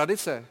zvyk, to je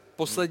tradice.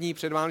 Poslední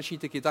předvánoční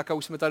tiki-taka,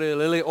 už jsme tady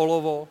lili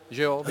olovo,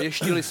 že jo,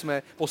 věštili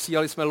jsme,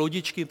 posílali jsme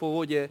lodičky po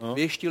vodě,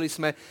 věštili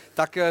jsme,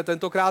 tak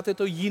tentokrát je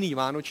to jiný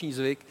vánoční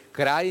zvyk,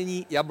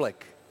 krájení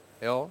jablek,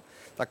 jo.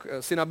 Tak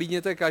si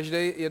nabídněte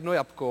každý jedno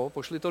jabko,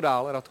 pošli to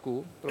dál,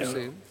 Radku,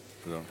 prosím.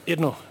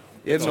 Jedno.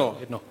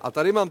 A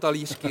tady mám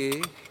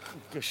talířky,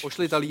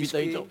 pošli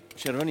talířky.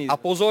 A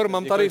pozor,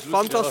 mám tady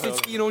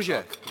fantastický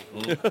nože.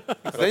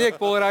 Zdeněk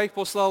Polreich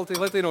poslal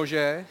tyhle ty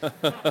nože.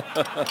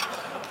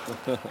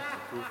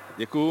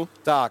 Děkuju.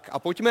 Tak a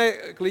pojďme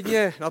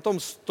klidně na tom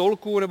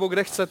stolku, nebo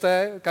kde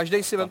chcete,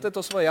 každý si vemte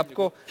to své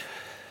jabko.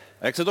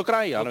 A jak se to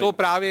krájí? No to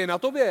právě je na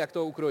tobě, jak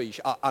to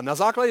ukrojíš. A na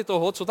základě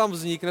toho, co tam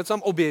vznikne, co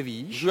tam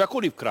objevíš. Můžu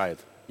jakkoliv krájet.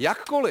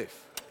 Jakkoliv.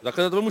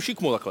 Takhle to vemu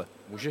šikmo, takhle.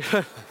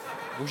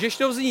 Můžeš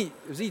to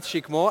vzít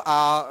šikmo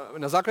a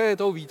na základě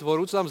toho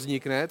výtvoru, co tam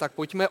vznikne, tak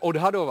pojďme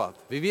odhadovat,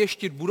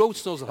 vyvěštit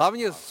budoucnost,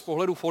 hlavně z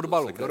pohledu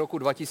fotbalu do roku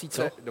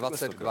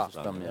 2022.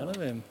 Já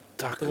nevím.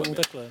 Tak to vemu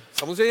takhle.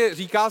 Samozřejmě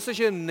říká se,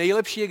 že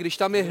nejlepší je, když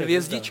tam je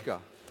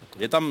hvězdička.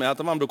 Já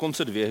tam mám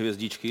dokonce 2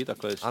 hvězdičky,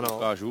 takhle si to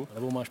ukážu.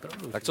 Nebo máš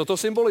pravdu. Tak co to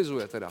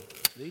symbolizuje teda?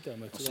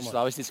 Asi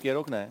slavistický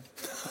rok, ne?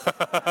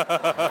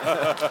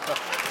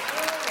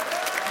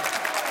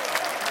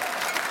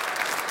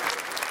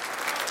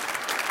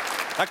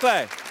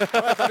 Takhle.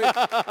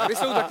 Tady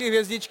jsou taky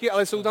hvězdičky,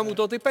 ale jsou tam u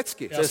toho ty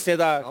pecky. Přesně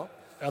tak.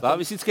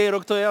 Slavistický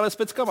rok to je ale s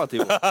peckama, ty.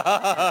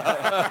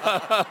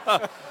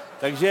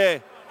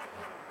 Takže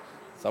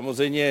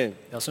samozřejmě...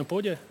 Já jsem v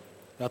pohodě.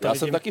 Já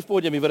jsem taky v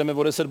pohodě, my vedeme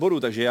o 10 bodů,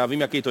 takže já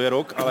vím, jaký to je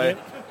rok, ale...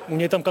 U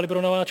mě je tam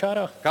kalibrovaná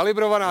čára.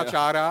 Kalibrovaná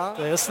čára.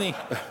 To je jasný.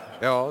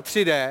 Jo,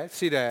 3D.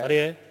 Tady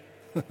je.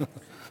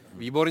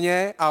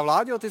 Výborně. A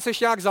Vláďo, ty seš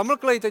nějak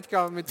zamlklej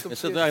teďka. Mně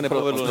se to nějak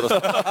nepovedlo.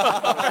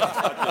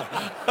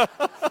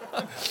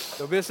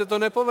 Tobě se to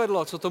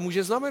nepovedlo. Co to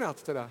může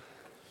znamenat teda?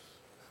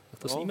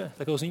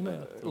 Tak ho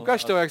zníme.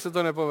 Ukaž to, jak se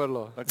to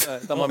nepovedlo. Takhle,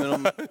 tam mám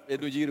jenom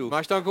jednu díru.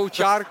 Máš tam takovou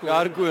čárku.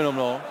 Čárku jenom,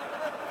 no.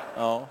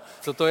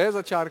 Co to je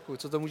za čárku?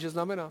 Co to může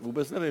znamenat?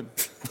 Vůbec nevím.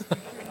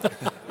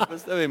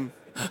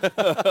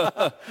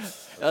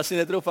 Já si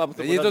netroufám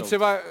to Není to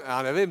třeba,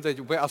 já nevím, teď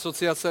úplně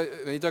asociace,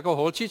 není to jako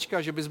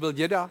holčička, že bys byl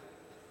děda?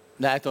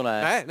 Ne, to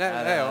ne.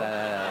 Ne, jo.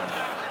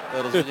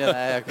 To rozhodně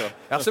ne, jako.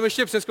 Já jsem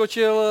ještě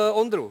přeskočil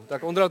Ondru,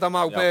 tak Ondra tam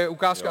má úplně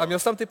ukázku. A měl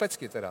jsi tam ty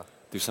pecky teda?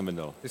 Ty už jsem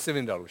vyndal. Ty jsi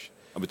vyndal už.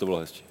 Aby to bylo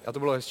hezčí. A to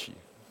bylo hezčí.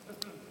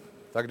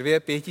 Tak 2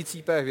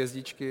 5cípé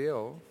hvězdičky,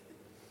 jo.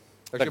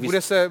 Takže tak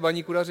bude se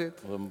Baníku dařit?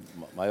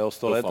 Mají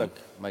 100 let, tak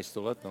mají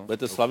 100 let, no.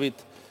 Budete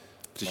slavit?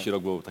 Příští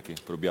rok budou taky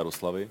probíhat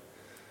oslavy.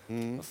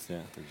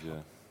 Vlastně,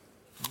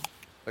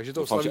 takže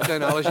to oslavíte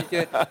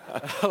náležitě.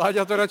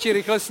 Láďa to radši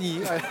rychle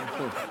sní,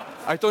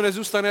 ať to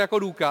nezůstane jako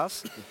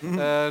důkaz.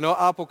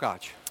 No a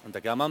pokáč.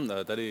 Tak já mám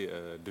tady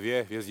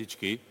 2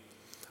 hvězdičky.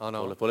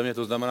 Ano. Podle mě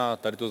to znamená,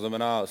 tady to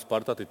znamená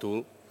Sparta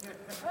titul.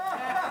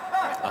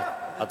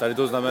 A tady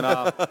to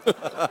znamená...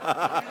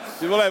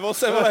 Ty vole,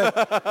 se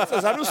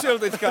zadusil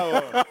teďka,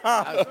 vole.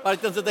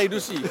 Spartan se tady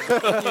dusí.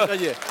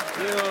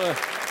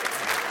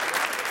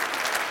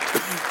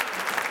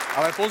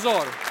 Ale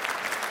pozor,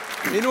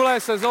 minulé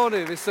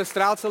sezóny vy jste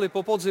ztráceli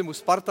po podzimu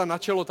Sparta na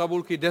čelo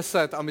tabulky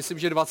 10 a myslím,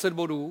 že 20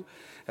 bodů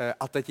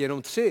a teď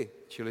jenom 3,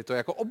 čili to je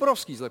jako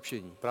obrovský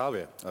zlepšení.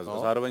 Právě. A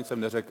zároveň jsem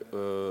neřekl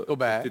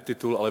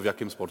titul, ale v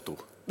jakém sportu.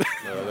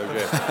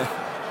 Takže...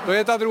 To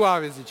je ta druhá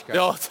hvězdička.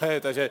 Jo,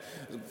 takže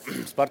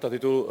Sparta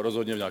titul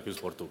rozhodně v nějakém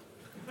sportu.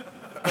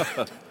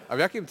 A v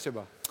jakém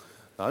třeba?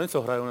 Já nevím,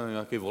 co hrajou,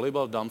 nějaký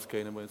volejbal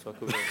dámský nebo něco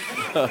takového.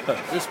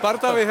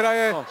 Sparta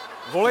vyhraje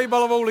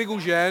volejbalovou ligu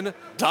žen.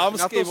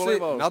 Dámský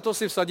volejbal. Na to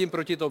si vsadím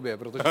proti tobě,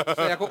 protože to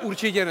se jako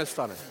určitě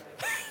nestane.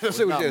 To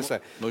se určitě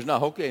nestane. Možná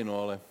hokej,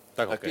 no ale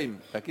tak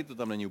taky to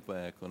tam není úplně,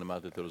 jako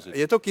nemáte to rozjet.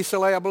 Je to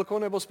kyselé jablko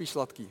nebo spíš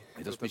sladký?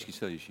 Je to spíš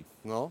kyselější.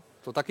 No,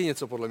 to taky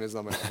něco podle mě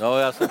znamená. No,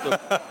 já jsem to...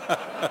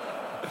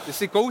 Ty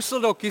jsi kousl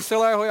do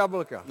kyselého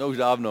jablka. No už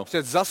dávno.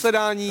 Před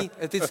zasedání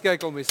etické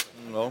komise.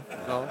 No.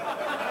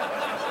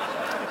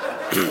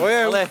 To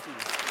je... Ale...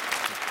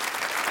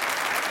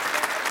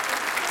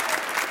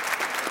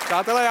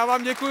 Přátelé, já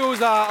vám děkuji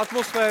za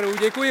atmosféru,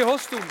 děkuji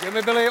hostům,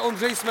 těmi byli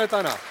Ondřej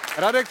Smetana,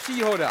 Radek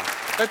Příhoda,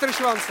 Petr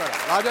Švancara,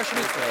 Láďa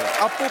Šmicl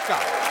a Poka.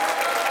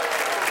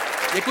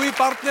 Děkuji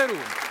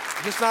partnerům,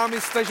 že s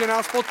námi jste, že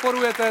nás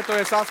podporujete, to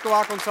je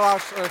sázková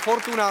kancelář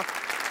Fortuna,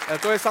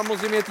 to je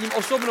samozřejmě tým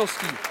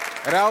osobností,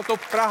 Real Top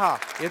Praha,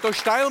 je to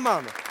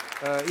Steilmann,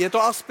 je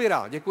to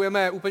Aspira,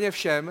 děkujeme úplně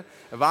všem,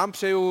 vám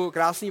přeju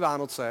krásný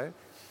Vánoce.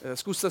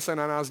 Zkuste se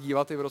na nás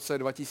dívat i v roce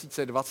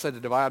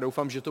 2022, já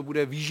doufám, že to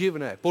bude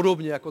výživné,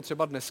 podobně jako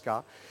třeba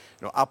dneska.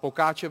 No a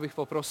Pokáče bych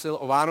poprosil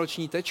o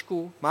vánoční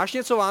tečku. Máš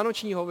něco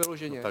vánočního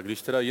vyloženě? No, tak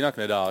když teda jinak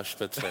nedáš,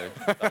 Petře.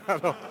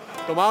 No,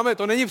 to máme,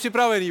 to není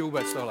připravený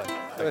vůbec tohle.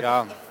 Tak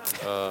já...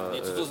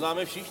 Něco to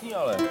známe všichni,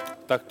 ale...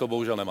 Tak to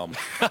bohužel nemám.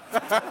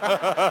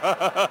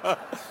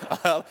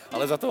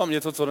 ale za to mám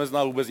něco, co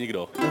nezná vůbec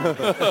nikdo.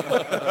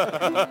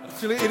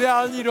 Čili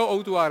ideální do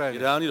O2 Areny.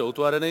 Ideální do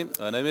O2 Areny.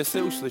 Nevím,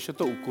 jestli už slyšet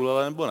to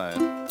ukulele nebo ne.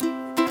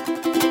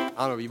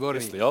 Ano,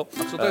 výborný. Jestli, jo.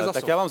 A co to je za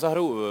tak song? Já vám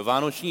zahraju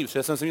vánoční,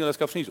 protože jsem si měl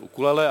dneska přinést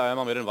ukulele a já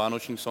mám jeden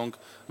vánoční song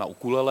na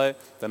ukulele.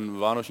 Ten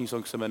vánoční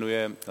song se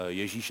jmenuje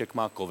Ježíšek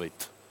má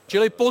covid.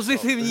 Čili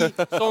pozitivní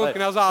song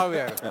na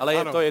závěr. Ale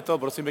je to,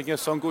 prosím pěkně,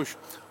 song už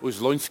z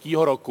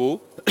loňského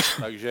roku,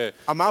 takže...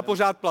 A má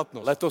pořád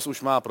platnost. Letos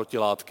už má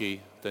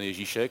protilátky ten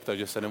Ježíšek,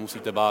 takže se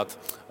nemusíte bát,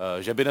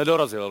 že by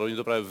nedorazil. Loni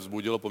to právě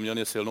vzbudilo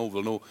poměrně silnou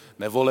vlnu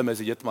nevole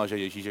mezi dětma, že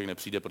Ježíšek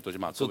nepřijde, protože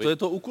má covid. Co to je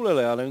to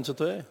ukulele? Já nevím, co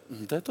to je.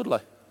 To je tohle.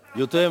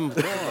 Jo, to je... No,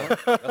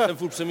 já jsem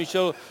furt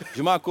přemýšlel,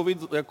 že má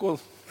covid jako...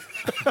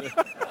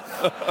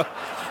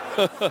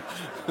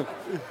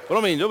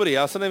 Promiň, dobrý,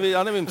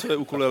 já nevím, co je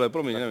ukulele,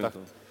 promiň, nevím to.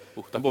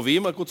 Nebo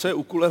vím, jako co je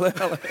ukulele,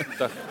 ale...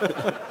 Tak.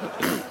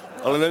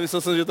 Ale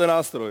nemyslel jsem, že to je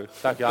nástroj.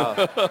 Tak já...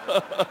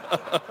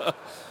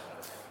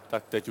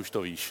 Tak teď už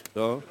to víš.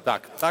 No.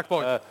 Tak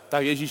pojď.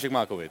 Tak Ježíšek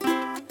má covid.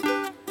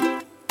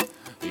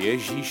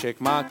 Ježíšek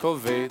má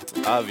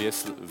covid a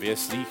v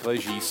jeslích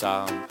leží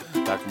sám.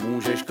 Tak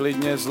můžeš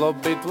klidně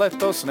zlobit,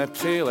 letos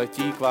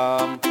nepřiletí k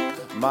vám.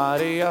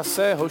 Maria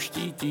se ho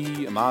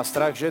štítí, má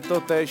strach, že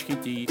to též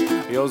chytí.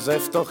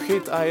 Josef to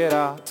chyt a je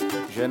rád,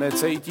 že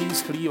necejtí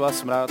z chlíva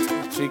smrad.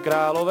 3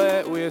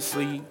 králové u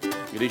jeslí,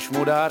 když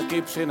mu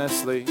dárky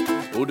přinesli,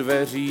 u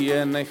dveří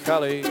je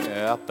nechali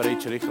a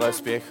pryč rychle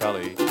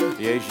spěchali.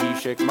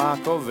 Ježíšek má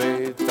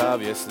covid a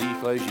v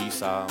jeslích leží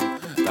sám.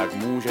 Tak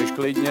můžeš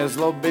klidně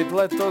zlobit,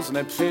 letos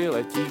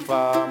nepřiletí k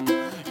vám.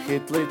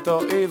 Chytli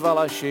to i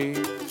Valaši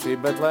při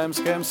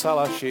betlémském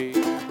salaši.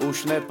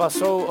 Už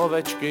nepasou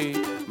ovečky,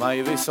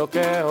 mají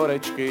vysoké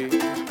horečky.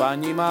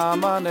 Paní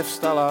máma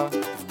nevstala,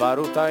 v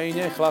baru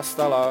tajně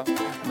chlastala.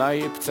 Na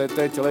jipce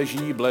teď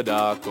leží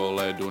bledá,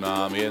 koledu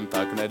nám jen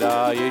tak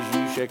nedá.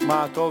 Ježíšek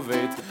má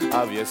covid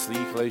a v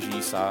jeslích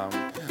leží sám.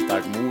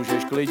 Tak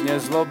můžeš klidně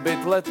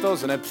zlobit,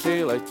 letos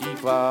nepřiletí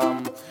k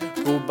vám.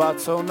 Kuba,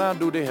 co na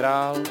dudy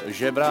hrál,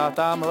 žebrá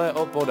tamhle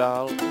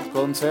opodál.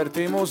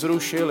 Koncerty mu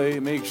zrušili,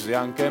 Mikš s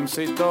Jankem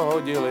si to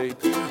hodili.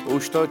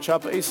 Už to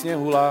Čap i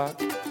Sněhulák,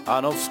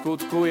 ano v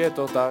skutku je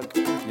to tak.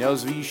 Měl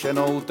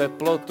zvýšenou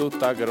teplotu,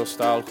 tak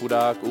roztál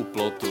chudák u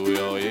plotu.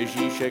 Jo,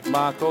 Ježíšek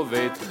má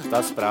covid,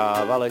 ta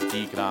zpráva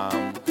letí k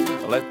nám.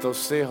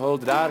 Letos si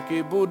hold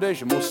dárky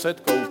budeš muset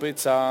koupit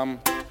sám.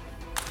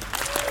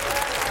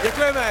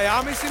 Děkujeme,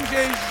 já myslím, že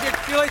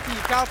Ježíšek přiletí.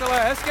 Přátelé,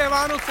 hezké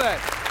Vánoce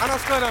a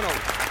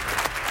nashledanou.